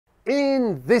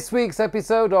In this week's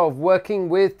episode of Working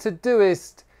with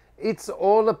Todoist, it's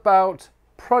all about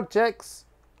projects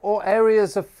or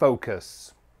areas of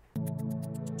focus.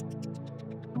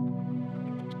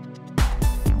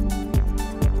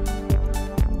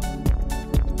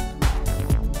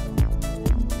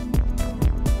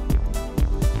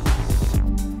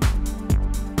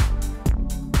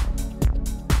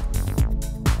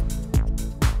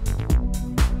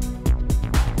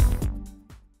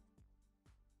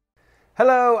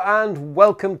 Hello and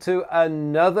welcome to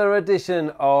another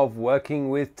edition of Working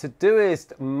with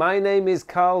Todoist. My name is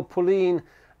Carl Pauline,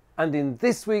 and in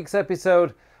this week's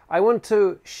episode I want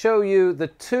to show you the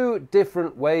two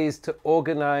different ways to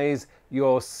organize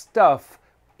your stuff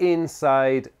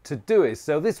inside Todoist.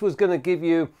 So this was going to give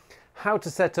you how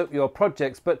to set up your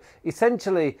projects, but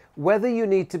essentially whether you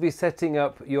need to be setting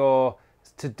up your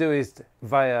Todoist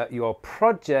via your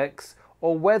projects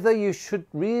or whether you should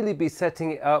really be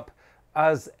setting it up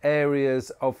as areas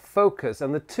of focus.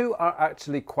 And the two are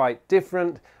actually quite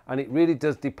different, and it really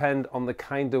does depend on the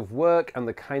kind of work and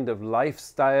the kind of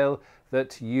lifestyle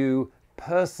that you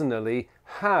personally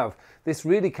have. This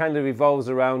really kind of revolves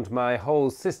around my whole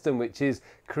system, which is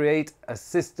create a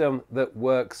system that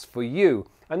works for you.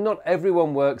 And not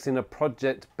everyone works in a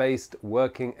project-based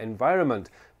working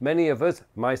environment. Many of us,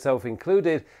 myself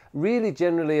included, really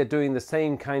generally are doing the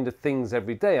same kind of things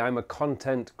every day. I'm a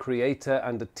content creator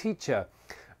and a teacher.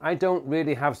 I don't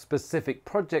really have specific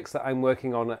projects that I'm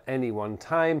working on at any one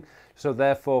time. So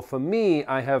therefore, for me,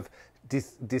 I have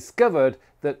discovered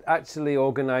that actually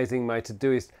organizing my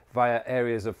Todoist via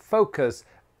areas of focus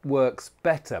works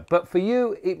better. But for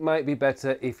you, it might be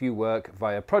better if you work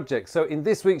via projects. So in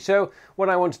this week's show, what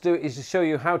I want to do is to show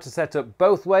you how to set up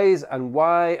both ways and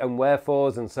why and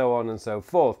wherefores and so on and so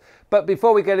forth. But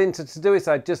before we get into Todoist,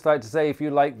 I'd just like to say if you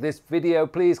like this video,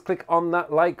 please click on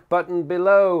that like button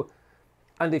below.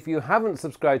 And if you haven't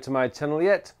subscribed to my channel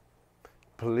yet,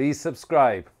 please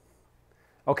subscribe.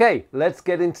 Okay, let's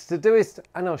get into Todoist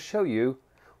and I'll show you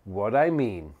what I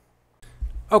mean.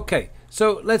 Okay,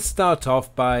 so let's start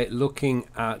off by looking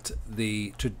at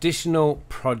the traditional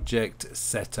project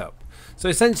setup. So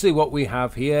essentially what we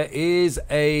have here is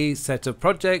a set of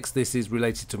projects. This is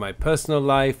related to my personal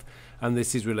life and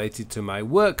this is related to my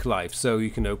work life. So you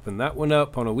can open that one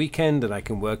up on a weekend and I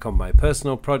can work on my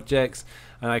personal projects,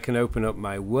 and I can open up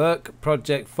my work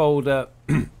project folder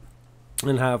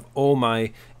and have all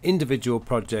my individual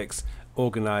projects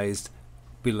organized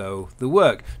below the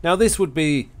work. Now this would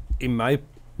be, in my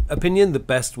opinion, the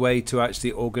best way to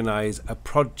actually organize a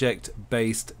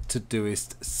project-based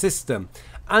Todoist system,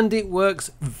 and it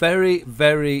works very,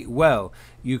 very well.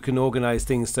 You can organize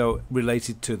things so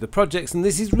related to the projects, and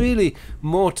this is really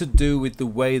more to do with the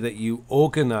way that you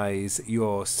organize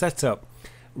your setup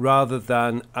rather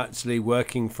than actually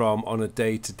working from on a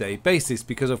day-to-day basis,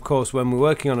 because of course when we're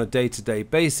working on a day-to-day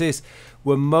basis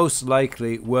we're most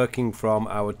likely working from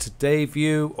our today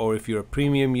view, or if you're a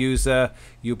premium user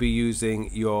you'll be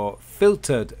using your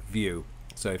filtered view.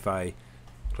 So if I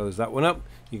close that one up,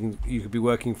 you could be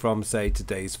working from, say,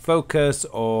 today's focus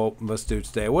or must do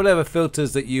today, or whatever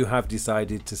filters that you have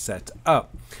decided to set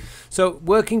up. So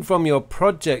working from your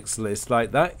projects list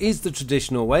like that is the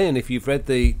traditional way, and if you've read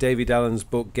the David Allen's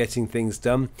book Getting Things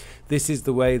Done, this is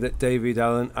the way that David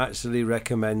Allen actually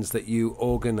recommends that you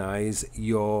organize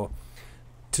your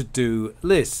to-do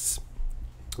lists.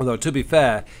 Although to be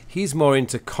fair, he's more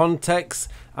into context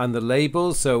and the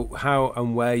labels, so how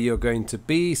and where you're going to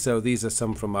be. So these are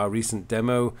some from our recent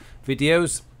demo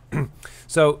videos.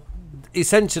 So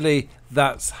essentially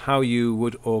that's how you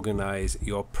would organize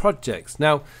your projects.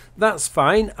 Now that's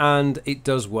fine, and it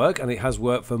does work, and it has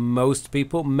worked for most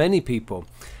people, many people.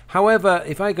 However,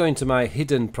 if I go into my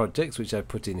hidden projects, which I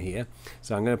put in here,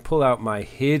 so I'm going to pull out my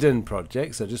hidden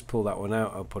projects. So just pull that one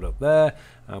out, I'll put up there,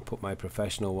 I'll put my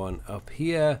professional one up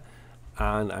here,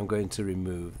 and I'm going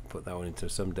to put that one into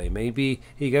someday maybe.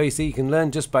 Here you go. You see, you can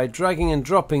learn just by dragging and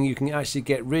dropping, you can actually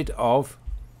get rid of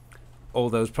all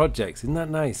those projects. Isn't that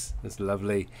nice? That's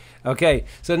lovely. Okay,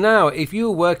 so now if you're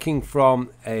working from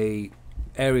a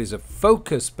areas of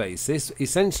focus basis,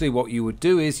 essentially what you would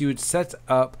do is you would set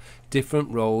up different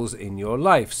roles in your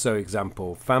life. So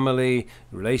example, family,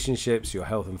 relationships, your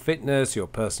health and fitness, your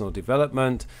personal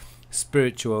development,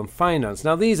 spiritual and finance.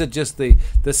 Now these are just the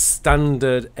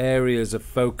standard areas of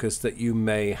focus that you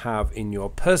may have in your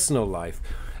personal life,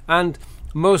 and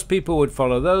most people would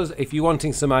follow those. If you're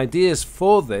wanting some ideas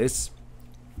for this,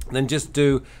 then just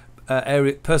do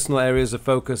personal areas of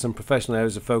focus and professional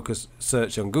areas of focus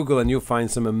search on Google, and you'll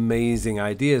find some amazing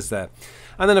ideas there.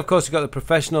 And then of course you've got the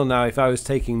professional. Now if I was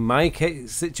taking my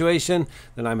situation,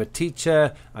 then I'm a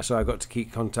teacher, so I've got to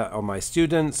keep contact on my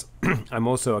students. I'm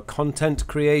also a content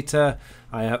creator.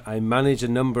 I manage a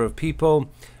number of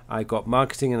people. I've got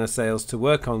marketing and a sales to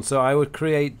work on, so I would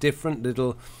create different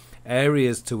little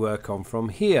areas to work on from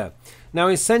here. Now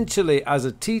essentially as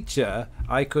a teacher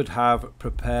I could have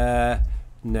prepare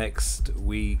next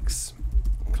week's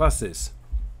classes.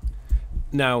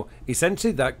 Now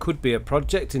essentially that could be a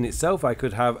project in itself. I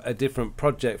could have a different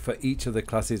project for each of the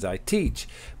classes I teach,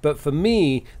 but for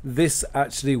me this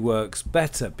actually works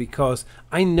better because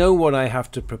I know what I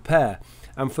have to prepare.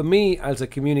 And for me as a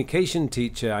communication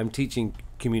teacher, I'm teaching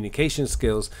communication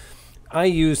skills. I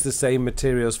use the same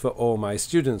materials for all my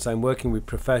students. I'm working with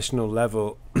professional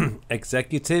level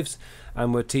executives,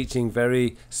 and we're teaching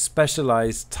very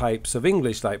specialized types of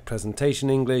English like presentation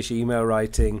English, email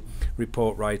writing,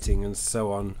 report writing, and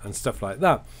so on and stuff like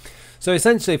that. So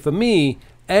essentially for me,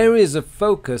 areas of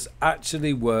focus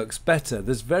actually works better.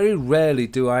 There's very rarely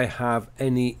do I have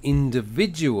any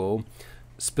individual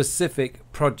specific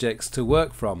projects to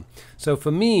work from. So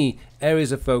for me,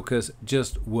 areas of focus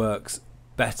just works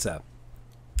better.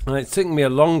 And it's taken me a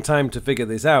long time to figure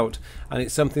this out, and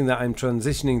it's something that I'm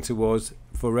transitioning towards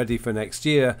for ready for next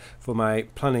year, for my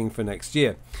planning for next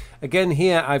year. Again,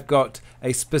 here I've got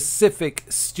a specific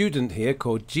student here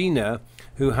called Gina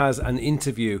who has an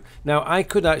interview. Now I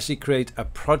could actually create a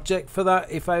project for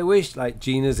that if I wish, like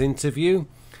Gina's interview,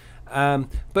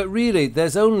 but really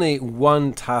there's only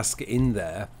one task in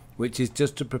there, which is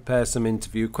just to prepare some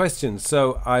interview questions.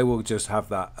 So I will just have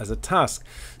that as a task.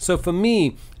 So for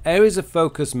me, areas of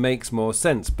focus makes more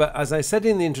sense. But as I said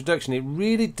in the introduction, it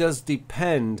really does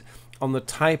depend on the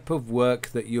type of work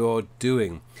that you're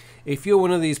doing. If you're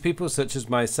one of these people such as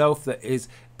myself that is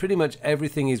pretty much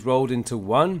everything is rolled into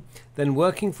one, then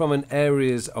working from an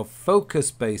areas of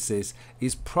focus basis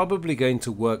is probably going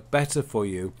to work better for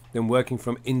you than working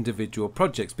from individual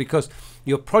projects, because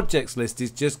your projects list is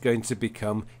just going to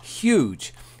become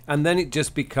huge, and then it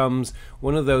just becomes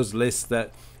one of those lists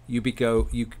that you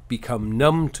become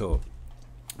numb to.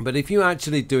 But if you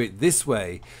actually do it this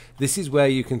way, this is where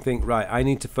you can think, right, I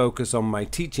need to focus on my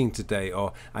teaching today,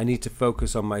 or I need to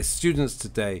focus on my students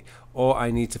today, or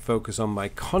I need to focus on my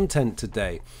content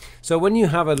today. So when you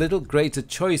have a little greater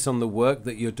choice on the work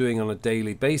that you're doing on a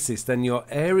daily basis, then your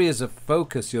areas of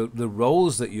focus, the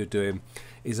roles that you're doing,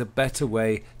 is a better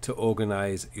way to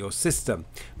organize your system.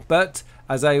 But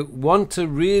as I want to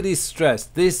really stress,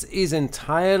 this is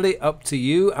entirely up to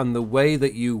you and the way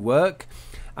that you work,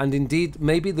 and indeed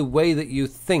maybe the way that you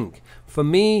think. For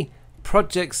me,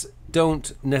 projects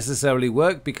don't necessarily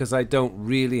work because I don't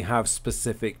really have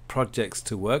specific projects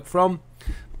to work from,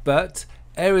 but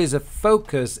areas of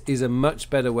focus is a much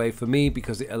better way for me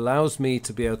because it allows me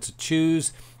to be able to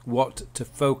choose what to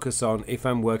focus on if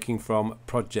I'm working from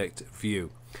project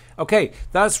view. Okay,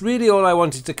 that's really all I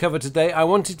wanted to cover today. I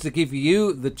wanted to give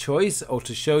you the choice, or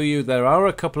to show you there are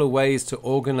a couple of ways to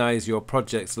organize your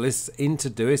projects lists in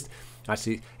Todoist.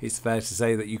 Actually, it's fair to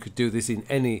say that you could do this in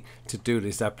any to-do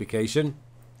list application.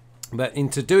 But in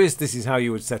Todoist, this is how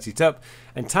you would set it up.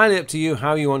 Entirely up to you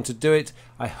how you want to do it.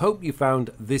 I hope you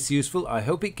found this useful. I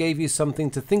hope it gave you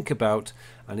something to think about.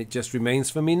 And it just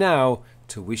remains for me now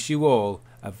to wish you all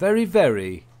a very,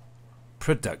 very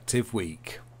productive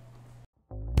week.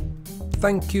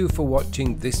 Thank you for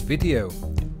watching this video.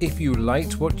 If you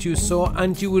liked what you saw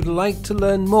and you would like to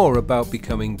learn more about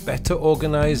becoming better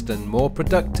organized and more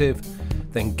productive,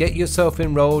 then get yourself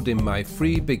enrolled in my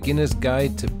free beginner's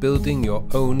guide to building your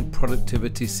own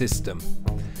productivity system.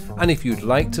 And if you'd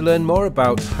like to learn more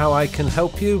about how I can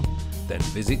help you, then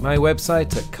visit my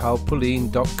website at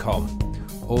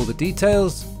carlpullein.com. All the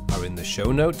details are in the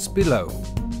show notes below.